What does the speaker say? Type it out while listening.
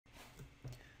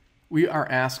We are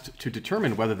asked to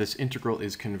determine whether this integral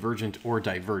is convergent or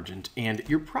divergent, and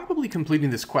you're probably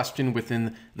completing this question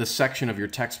within the section of your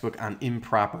textbook on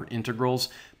improper integrals,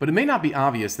 but it may not be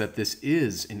obvious that this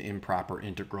is an improper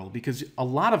integral because a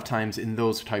lot of times in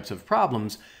those types of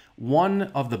problems, one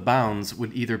of the bounds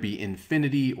would either be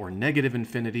infinity or negative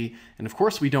infinity, and of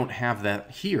course we don't have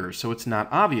that here, so it's not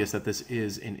obvious that this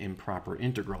is an improper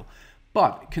integral.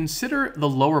 But consider the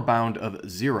lower bound of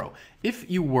 0.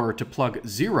 If you were to plug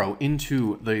 0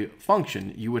 into the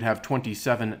function, you would have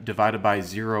 27 divided by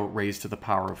 0 raised to the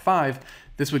power of 5.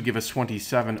 This would give us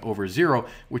 27 over 0,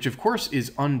 which of course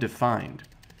is undefined.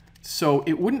 So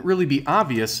it wouldn't really be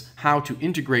obvious how to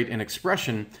integrate an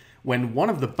expression when one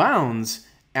of the bounds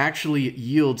actually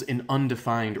yields an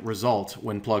undefined result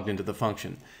when plugged into the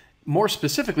function. More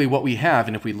specifically, what we have,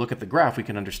 and if we look at the graph, we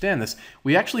can understand this,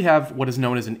 we actually have what is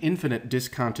known as an infinite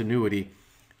discontinuity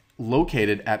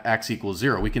located at x equals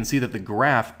 0. We can see that the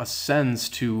graph ascends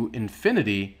to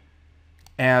infinity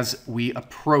as we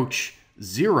approach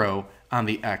 0 on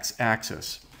the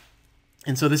x-axis.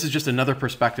 And so this is just another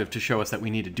perspective to show us that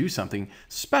we need to do something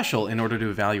special in order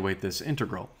to evaluate this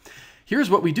integral.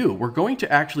 Here's what we do. We're going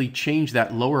to actually change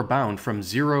that lower bound from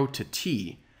 0 to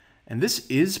t. And this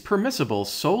is permissible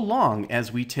so long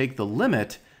as we take the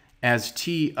limit as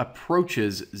t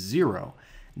approaches 0.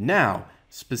 Now,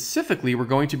 specifically, we're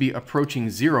going to be approaching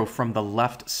 0 from the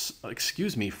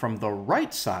from the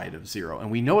right side of 0. And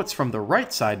we know it's from the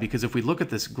right side because if we look at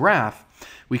this graph,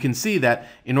 we can see that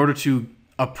in order to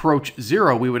approach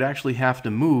 0, we would actually have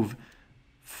to move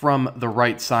from the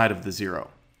right side of the 0.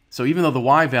 So even though the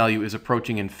y value is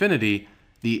approaching infinity,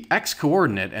 the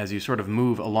x-coordinate, as you sort of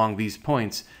move along these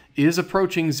points, is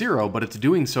approaching 0, but it's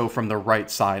doing so from the right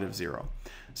side of 0.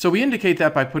 So we indicate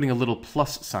that by putting a little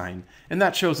plus sign, and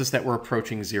that shows us that we're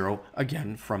approaching 0,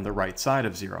 again, from the right side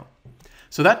of 0.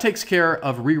 So that takes care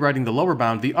of rewriting the lower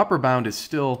bound. The upper bound is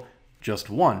still just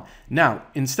 1. Now,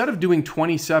 instead of doing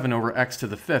 27 over x to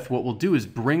the 5th, what we'll do is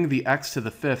bring the x to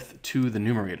the 5th to the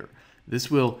numerator.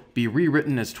 This will be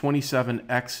rewritten as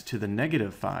 27x to the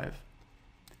negative 5.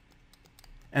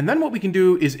 And then what we can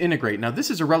do is integrate. Now this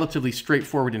is a relatively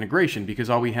straightforward integration because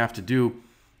all we have to do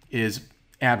is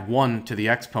add 1 to the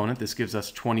exponent. This gives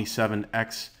us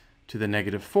 27x to the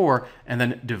negative 4, and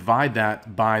then divide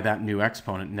that by that new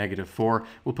exponent, negative 4.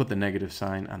 We'll put the negative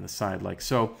sign on the side like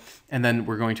so. And then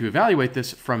we're going to evaluate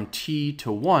this from t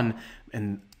to 1,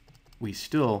 and we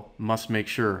still must make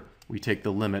sure we take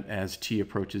the limit as t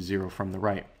approaches 0 from the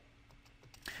right.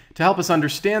 To help us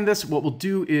understand this, what we'll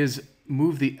do is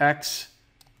move the x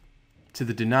to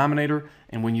the denominator,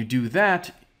 and when you do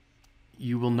that,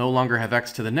 you will no longer have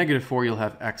x to the negative 4, you'll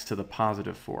have x to the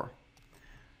positive 4.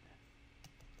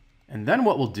 And then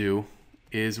what we'll do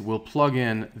is we'll plug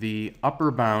in the upper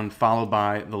bound followed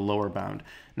by the lower bound.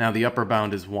 Now the upper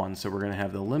bound is 1, so we're going to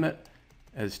have the limit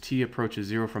as t approaches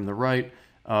 0 from the right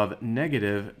of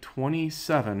negative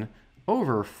 27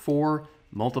 over 4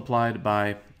 multiplied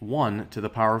by 1 to the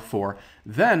power of 4.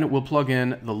 Then we'll plug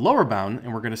in the lower bound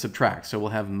and we're going to subtract. So we'll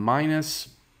have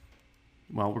minus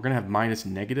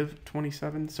negative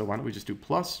 27. So why don't we just do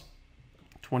plus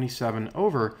 27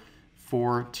 over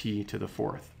 4t to the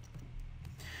 4th.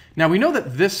 Now we know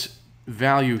that this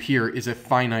value here is a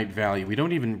finite value. We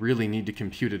don't even really need to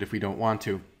compute it if we don't want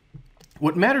to.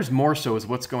 What matters more so is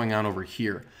what's going on over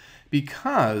here.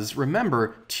 Because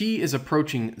remember, t is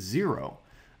approaching 0.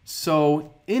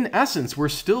 So in essence, we're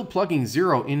still plugging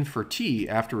 0 in for t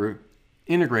after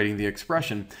integrating the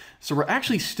expression. So we're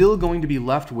actually still going to be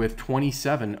left with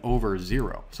 27 over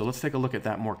 0. So let's take a look at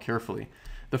that more carefully.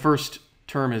 The first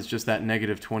term is just that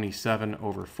negative 27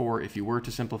 over 4 if you were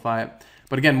to simplify it.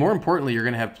 But again, more importantly, you're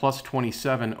going to have plus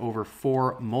 27 over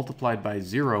 4 multiplied by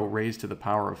 0 raised to the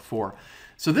power of 4.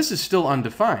 So this is still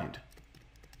undefined.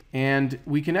 And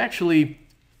we can actually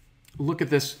look at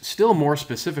this still more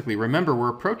specifically. Remember, we're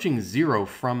approaching 0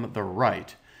 from the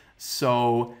right.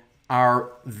 So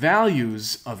our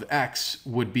values of x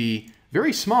would be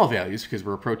very small values because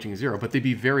we're approaching 0, but they'd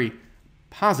be very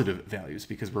positive values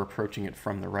because we're approaching it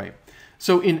from the right.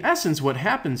 So in essence, what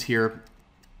happens here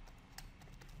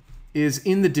is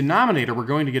in the denominator, we're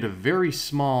going to get a very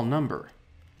small number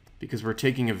because we're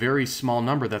taking a very small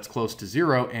number that's close to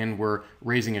 0 and we're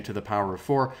raising it to the power of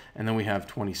 4, and then we have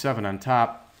 27 on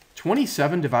top.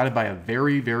 27 divided by a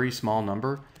very, very small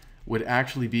number would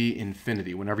actually be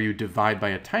infinity. Whenever you divide by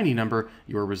a tiny number,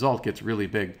 your result gets really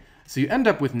big. So you end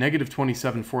up with negative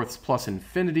 27/4 plus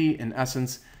infinity in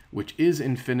essence, which is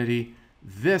infinity.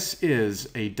 This is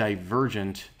a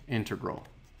divergent integral.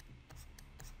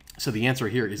 So the answer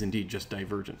here is indeed just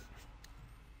divergent.